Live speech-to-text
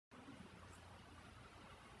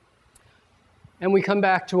and we come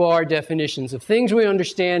back to our definitions of things we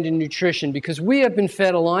understand in nutrition, because we have been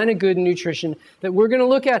fed a line of good nutrition that we're going to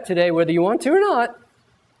look at today, whether you want to or not,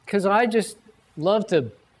 because I just love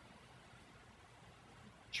to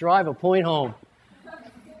drive a point home.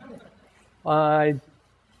 I'm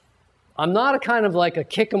not a kind of like a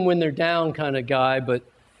kick them when they're down kind of guy, but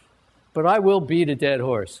I will beat a dead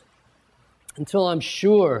horse until I'm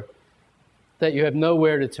sure that you have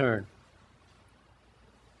nowhere to turn.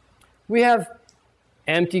 We have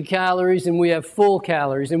empty calories and we have full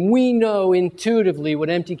calories, and we know intuitively what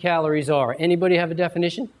empty calories are. Anybody have a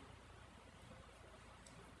definition?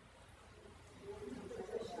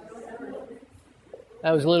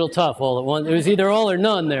 That was a little tough all at once. It was either all or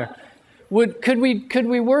none there. Could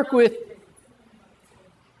we work with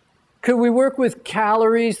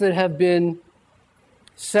calories that have been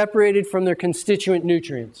separated from their constituent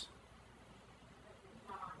nutrients?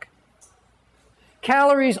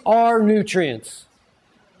 Calories are nutrients,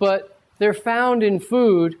 but they're found in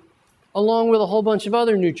food along with a whole bunch of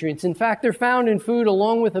other nutrients. In fact, they're found in food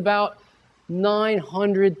along with about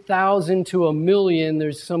 900,000 to a million,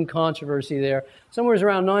 there's some controversy there, somewhere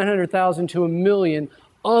around 900,000 to a million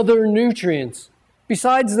other nutrients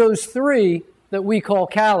besides those three that we call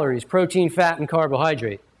calories: protein, fat, and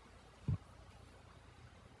carbohydrate.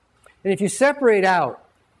 And if you separate out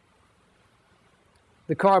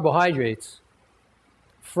the carbohydrates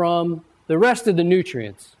from the rest of the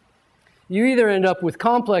nutrients, you either end up with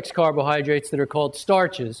complex carbohydrates that are called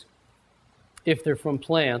starches if they're from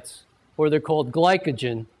plants, or they're called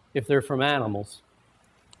glycogen if they're from animals.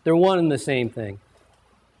 They're one and the same thing.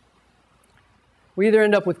 We either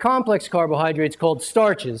end up with complex carbohydrates called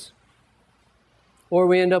starches, or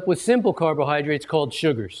we end up with simple carbohydrates called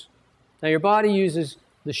sugars. Now, your body uses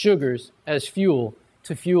the sugars as fuel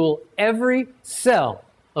to fuel every cell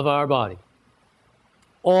of our body.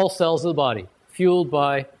 All cells of the body fueled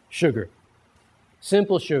by sugar.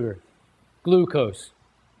 Simple sugar, glucose.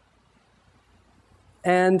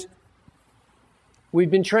 And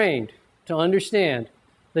we've been trained to understand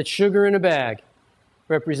that sugar in a bag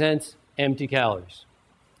represents empty calories.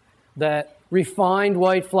 That refined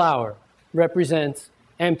white flour represents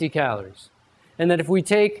empty calories. And that if we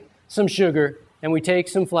take some sugar and we take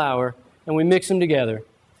some flour and we mix them together,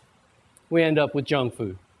 we end up with junk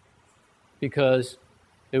food because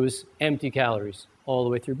it was empty calories all the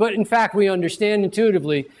way through. But in fact, we understand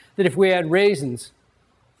intuitively that if we add raisins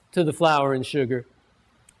to the flour and sugar,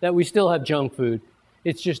 that we still have junk food.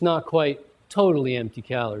 It's just not quite totally empty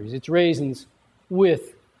calories. It's raisins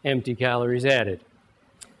with empty calories added.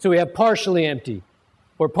 So we have partially empty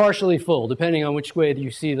or partially full, depending on which way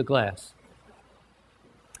you see the glass.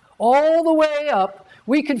 All the way up,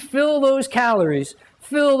 we could fill those calories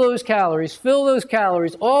all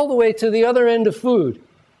the way to the other end of food,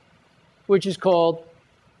 which is called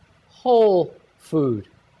whole food.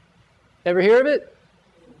 Ever hear of it?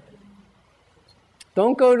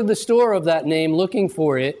 Don't go to the store of that name looking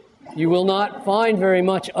for it. You will not find very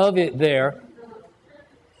much of it there.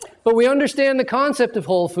 But we understand the concept of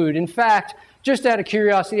whole food. In fact, just out of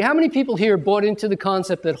curiosity, how many people here bought into the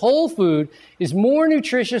concept that whole food is more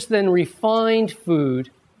nutritious than refined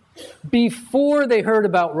food before they heard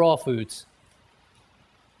about raw foods?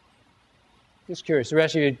 Just curious. The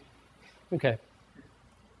rest of you, okay.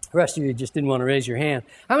 The rest of you just didn't want to raise your hand.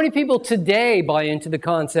 How many people today buy into the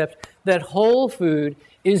concept that whole food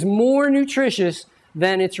is more nutritious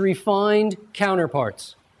than its refined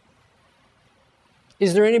counterparts?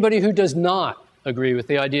 Is there anybody who does not agree with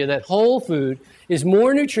the idea that whole food is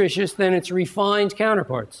more nutritious than its refined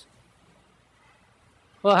counterparts?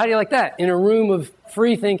 Well, how do you like that? In a room of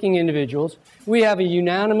free-thinking individuals, we have a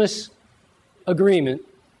unanimous agreement,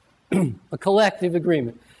 a collective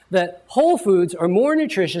agreement, that whole foods are more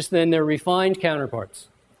nutritious than their refined counterparts.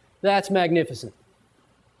 That's magnificent.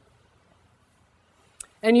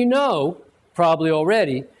 And you know, probably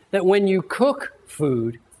already, that when you cook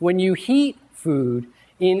food, when you heat food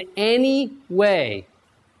in any way,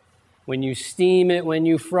 when you steam it, when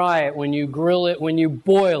you fry it, when you grill it, when you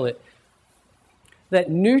boil it,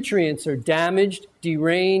 that nutrients are damaged,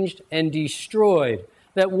 deranged, and destroyed.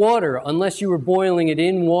 That water, unless you were boiling it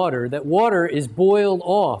in water, that water is boiled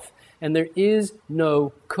off, and there is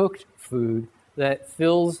no cooked food that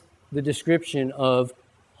fills the description of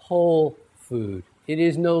whole food. It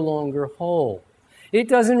is no longer whole. It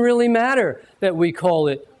doesn't really matter that we call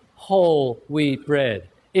it whole wheat bread.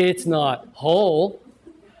 It's not whole.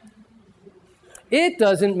 It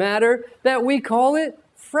doesn't matter that we call it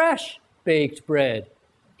fresh baked bread.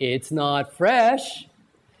 It's not fresh.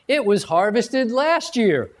 It was harvested last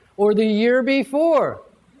year or the year before.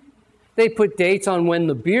 They put dates on when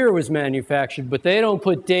the beer was manufactured, but they don't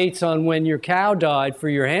put dates on when your cow died for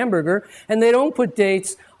your hamburger, and they don't put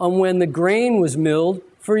dates on when the grain was milled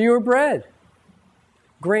for your bread.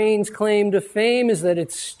 Grain's claim to fame is that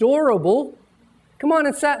it's storable. Come on,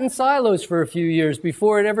 it sat in silos for a few years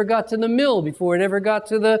before it ever got to the mill, before it ever got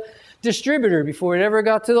to the distributor, before it ever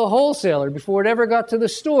got to the wholesaler, before it ever got to the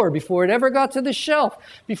store, before it ever got to the shelf,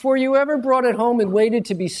 before you ever brought it home and waited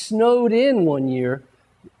to be snowed in one year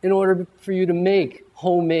in order for you to make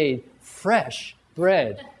homemade, fresh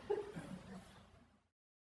bread.